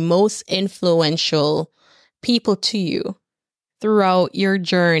been the most influential people to you throughout your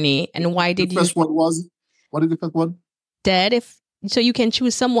journey, and why did you? The first one was, what is the first one? Dead. So you can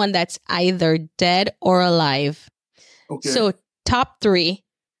choose someone that's either dead or alive. Okay. So top 3.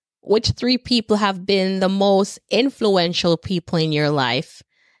 Which 3 people have been the most influential people in your life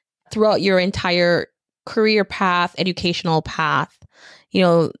throughout your entire career path, educational path,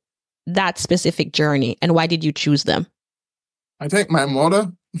 that specific journey, and why did you choose them? I think my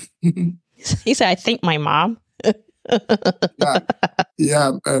mother. He said, I think my mom.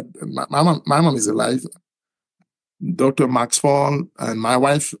 Yeah. My mom is alive. Dr. Maxwell and my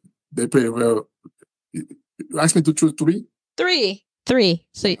wife, they play well. You asked me to choose 3? 3.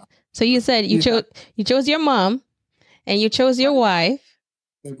 So you said you chose your mom, and you chose your wife,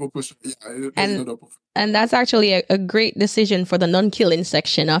 and that's actually a great decision for the non-killing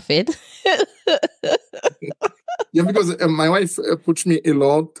section of it. Yeah, because my wife pushed me a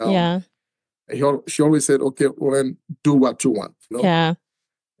lot. She always said, "Okay, well, do what you want." Yeah.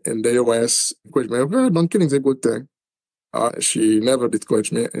 And the US encouraged me. Okay, non-killing is a good thing. She never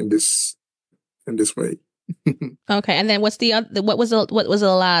discouraged me in this way. Okay, and then what was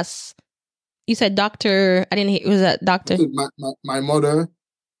the last? You said doctor. I didn't hear. Was that doctor? My mother.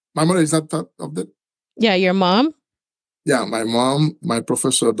 My mother is not of that. Yeah, your mom. Yeah, my mom, my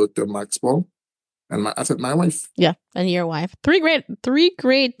professor, Dr. Maxwell, and my wife. Yeah, and your wife. 3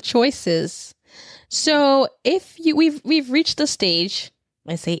 great choices. So if we've reached the stage,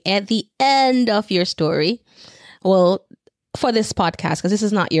 I say at the end of your story. Well, for this podcast, because this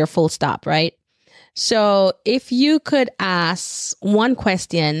is not your full stop, right? So if you could ask one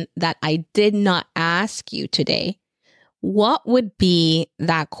question that I did not ask you today, what would be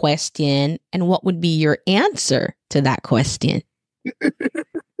that question, and what would be your answer to that question?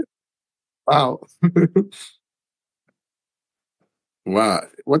 Wow. Wow.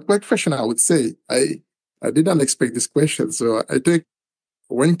 What question I would say? I did not expect this question. So I think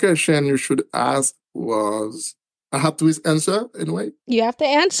one question you should ask was, I have to answer anyway. You have to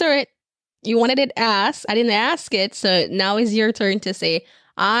answer it. You wanted it asked. I didn't ask it, so now it's your turn to say,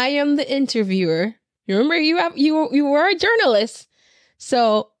 I am the interviewer. You remember you were a journalist.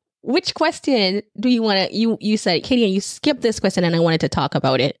 So which question do you want to, you said, Katie, you skipped this question and I wanted to talk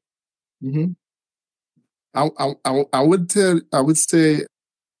about it. Mm-hmm. I would say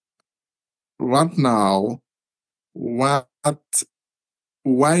right now, why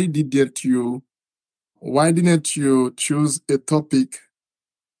didn't you choose a topic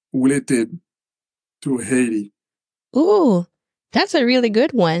related to Haiti? Ooh, that's a really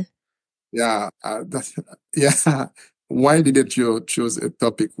good one. Yeah, yeah. Why didn't you choose a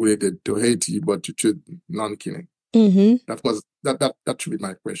topic related to Haiti, but you chose non-killing? Mm-hmm. That should be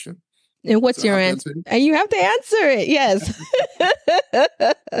my question. And what's your answer? And you have to answer it. Yes.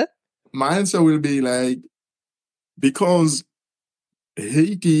 My answer will be like, because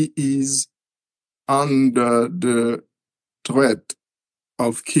Haiti is under the threat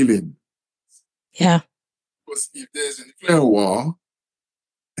of killing. Yeah. Because if there's a nuclear war,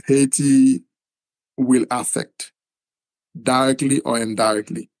 Haiti will affect directly or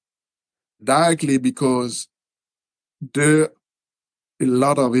indirectly. Directly because there are a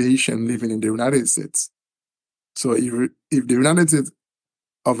lot of Haitians living in the United States. So if the United States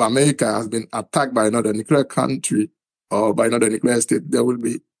of America has been attacked by another nuclear country or by another nuclear state, there will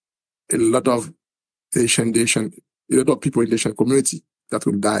be a lot of a lot of people in the Haitian community that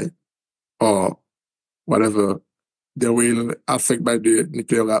will die or whatever. They will affect by the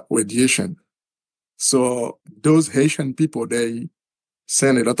nuclear radiation. So those Haitian people, they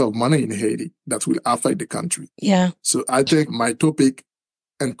send a lot of money in Haiti that will affect the country. Yeah. So I think my topic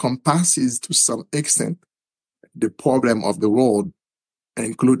encompasses to some extent the problem of the world,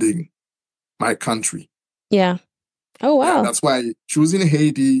 including my country. Yeah. Oh, wow. Yeah, that's why choosing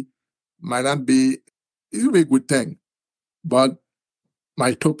Haiti might not be, it will be a good thing. But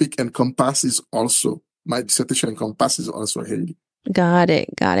my topic encompasses also, my dissertation encompasses also Haiti. Got it.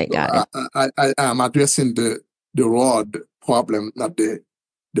 I am addressing the world problem, not the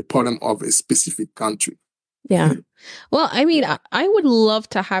problem of a specific country. Yeah. Well, I mean, I would love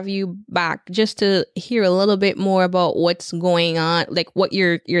to have you back just to hear a little bit more about what's going on, like what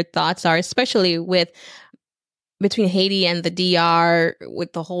your thoughts are, especially with between Haiti and the DR,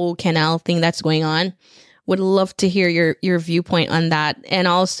 with the whole canal thing that's going on. Would love to hear your viewpoint on that. And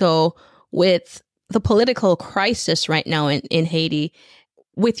also with the political crisis right now in Haiti,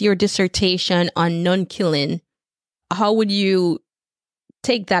 with your dissertation on non-killing, how would you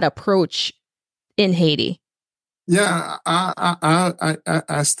take that approach in Haiti? Yeah,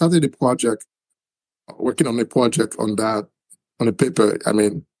 I started a project, working on a project on that, on a paper,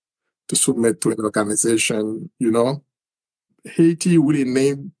 to submit to an organization, Haiti really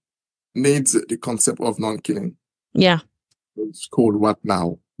needs the concept of non-killing. Yeah. It's called What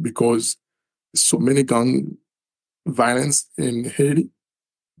Now? Because so many gun violence in Haiti.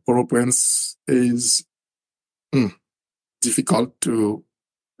 Port-au-Prince is difficult to,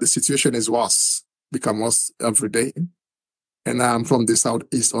 the situation is worse, become worse every day. And I'm from the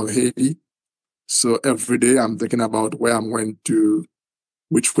southeast of Haiti. So every day I'm thinking about which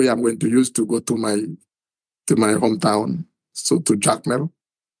way I'm going to use to go to my hometown, so to Jacmel.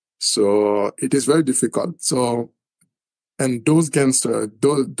 So it is very difficult. So, and those gangsters,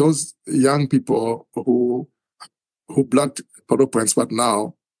 those young people who blocked Port-au-Prince, but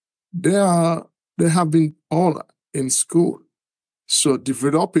now they have been all in school. So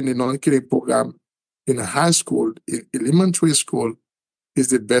developing a non-killing program in high school, in elementary school, is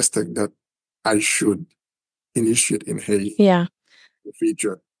the best thing that I should initiate in Haiti. Yeah. In the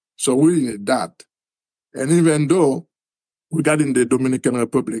future. So we need that. And even though regarding the Dominican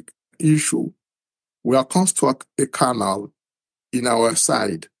Republic issue, we are construct a canal in our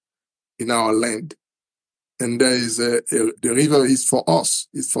side, in our land. And there is the river is for us.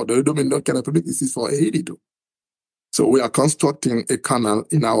 It's for the Dominican Republic. This is for Haiti too. So we are constructing a canal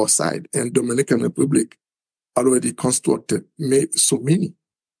in our side, and Dominican Republic already made so many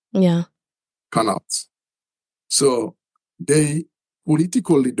canals. So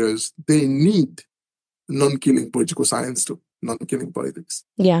political leaders, they need non-killing political science too, non-killing politics.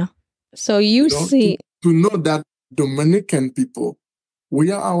 Yeah. So you see... To know that Dominican people, we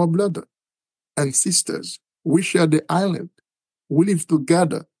are our brother and sisters. We share the island. We live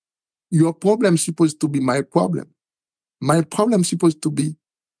together. Your problem is supposed to be my problem. My problem is supposed to be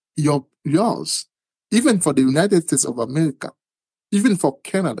yours. Even for the United States of America, even for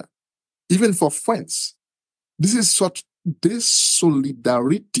Canada, even for France. This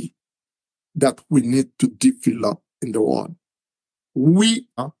solidarity that we need to develop in the world. We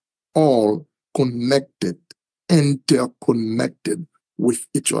are all connected, interconnected with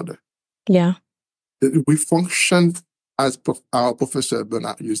each other. Yeah. We function, as our Professor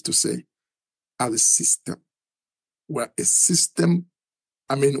Bernard used to say, as a system. We're a system.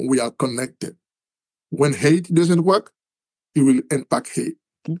 I mean, we are connected. When Haiti doesn't work, it will impact Haiti.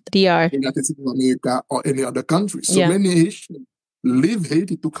 DR. United States of America or any other country. So Yeah. many Haitians leave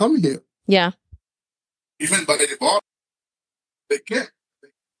Haiti to come here. Yeah. Even by the border, they can't.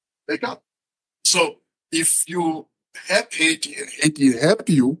 They can't. So if you help Haiti and Haiti help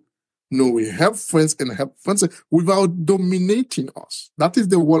you, we help friends and help friends without dominating us. That is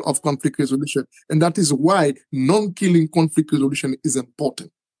the world of conflict resolution. And that is why non-killing conflict resolution is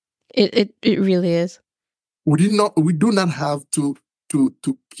important. It really is. We do not have to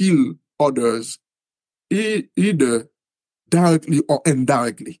kill others either directly or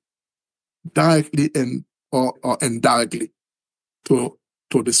indirectly. Directly or indirectly to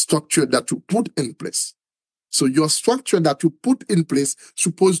the structure that you put in place. So your structure that you put in place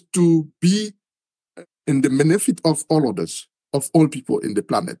supposed to be in the benefit of all others, of all people in the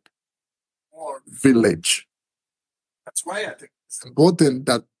planet or village. That's why I think it's important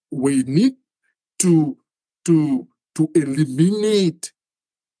that we need to eliminate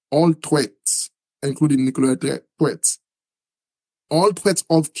all threats, including nuclear threats, all threats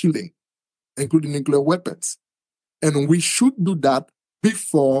of killing, including nuclear weapons. And we should do that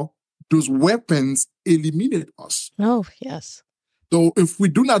before those weapons eliminate us. Oh, yes. So if we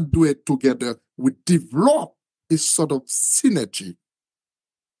do not do it together, we develop a sort of synergy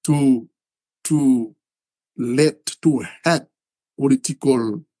to help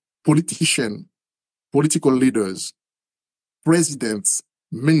political leaders, presidents,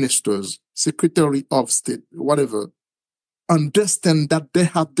 ministers, secretary of state, whatever, understand that they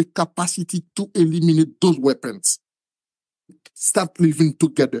have the capacity to eliminate those weapons. Start living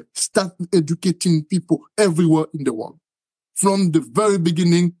together. Start educating people everywhere in the world, from the very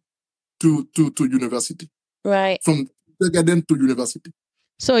beginning to university. Right. From kindergarten to university.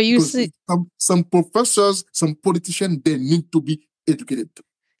 So you see, some professors, some politicians, they need to be educated.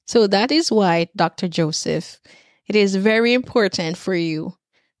 So that is why, Dr. Joseph, it is very important for you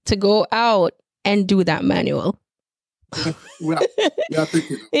to go out and do that manual.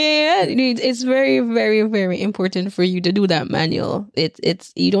 It's very, very, very important for you to do that manual.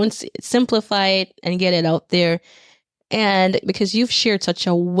 It's you don't simplify it and get it out there, and because you've shared such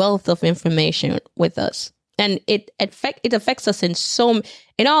a wealth of information with us, and it affects us in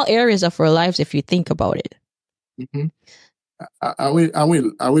all areas of our lives if you think about it. Mm-hmm.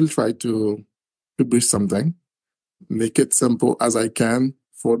 I will try to publish something, make it simple as I can.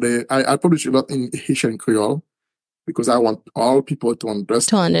 I publish a lot in Haitian Creole, because I want all people to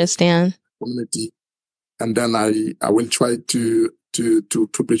understand community, and then I will try to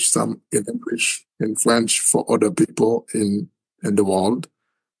publish some in English, in French for other people in the world,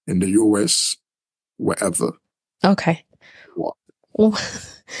 in the US, wherever. Okay.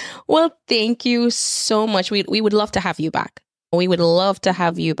 Well, thank you so much. We would love to have you back. We would love to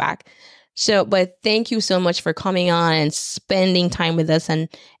have you back. But thank you so much for coming on and spending time with us and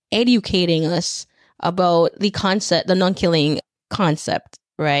educating us about the concept, the non-killing concept,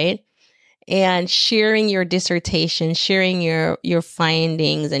 right? And sharing your dissertation, sharing your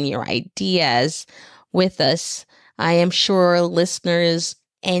findings and your ideas with us. I am sure listeners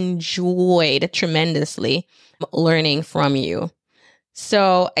enjoyed tremendously learning from you.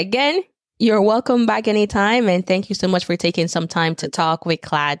 So again, you're welcome back anytime. And thank you so much for taking some time to talk with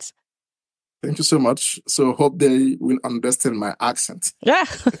CLADS. Thank you so much. So hope they will understand my accent. Yeah,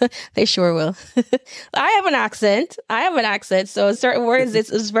 they sure will. I have an accent. So certain words,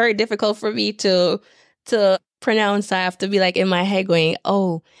 it's very difficult for me to pronounce. I have to be like in my head going,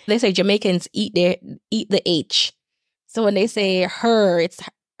 oh, they say Jamaicans eat the H. So when they say her, it's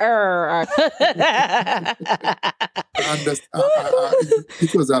her.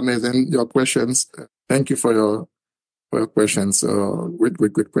 It was amazing, your questions. Thank you for your questions,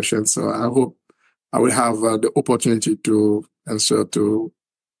 great questions. So I hope I will have the opportunity to answer to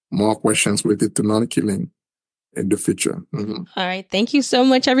more questions related to non-killing in the future. Mm-hmm. All right. Thank you so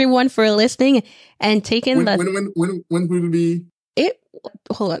much, everyone, for listening and taking when will be it.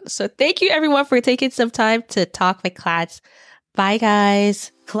 Hold on. So thank you, everyone, for taking some time to talk with CLADS. Bye,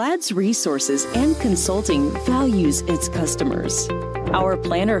 guys. CLADS Resources and Consulting values its customers. Our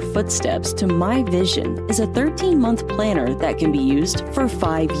planner Footsteps to My Vision is a 13-month planner that can be used for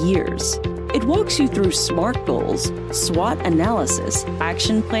 5 years. It walks you through SMART goals, SWOT analysis,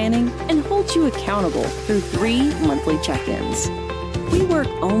 action planning, and holds you accountable through 3 monthly check-ins. We work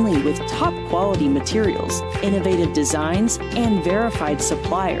only with top quality materials, innovative designs, and verified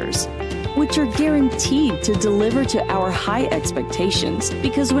suppliers, which are guaranteed to deliver to our high expectations,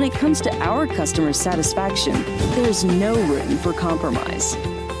 because when it comes to our customer satisfaction, there's no room for compromise.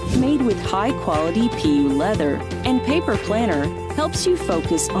 Made with high-quality PU leather and paper planner helps you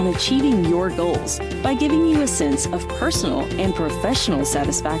focus on achieving your goals by giving you a sense of personal and professional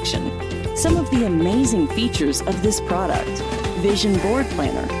satisfaction. Some of the amazing features of this product: Vision Board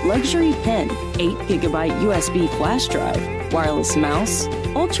Planner, luxury pen, 8GB USB flash drive, wireless mouse,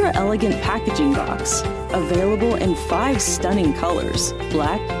 ultra-elegant packaging box, available in 5 stunning colors: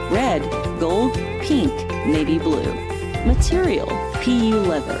 black, red, gold, pink, navy blue. Material: PU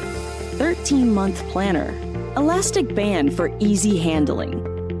leather. 13-month planner. Elastic band for easy handling.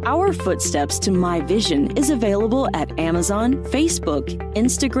 Our Footsteps to My Vision is available at Amazon, Facebook,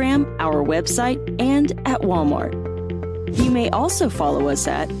 Instagram, our website, and at Walmart. You may also follow us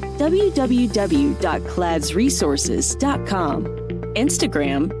at www.cladsresources.com,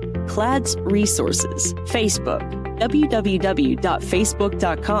 Instagram, Clads Resources, Facebook,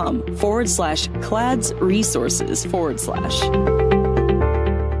 www.facebook.com/cladsresources/.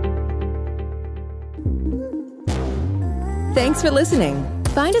 Thanks for listening.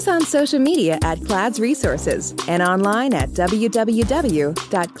 Find us on social media at Clads Resources and online at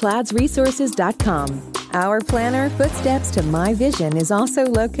www.cladsresources.com. Our planner, Footsteps to My Vision, is also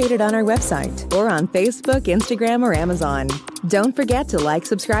located on our website or on Facebook, Instagram, or Amazon. Don't forget to like,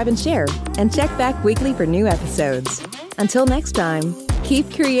 subscribe, and share, and check back weekly for new episodes. Until next time,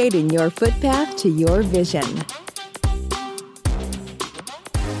 keep creating your footpath to your vision.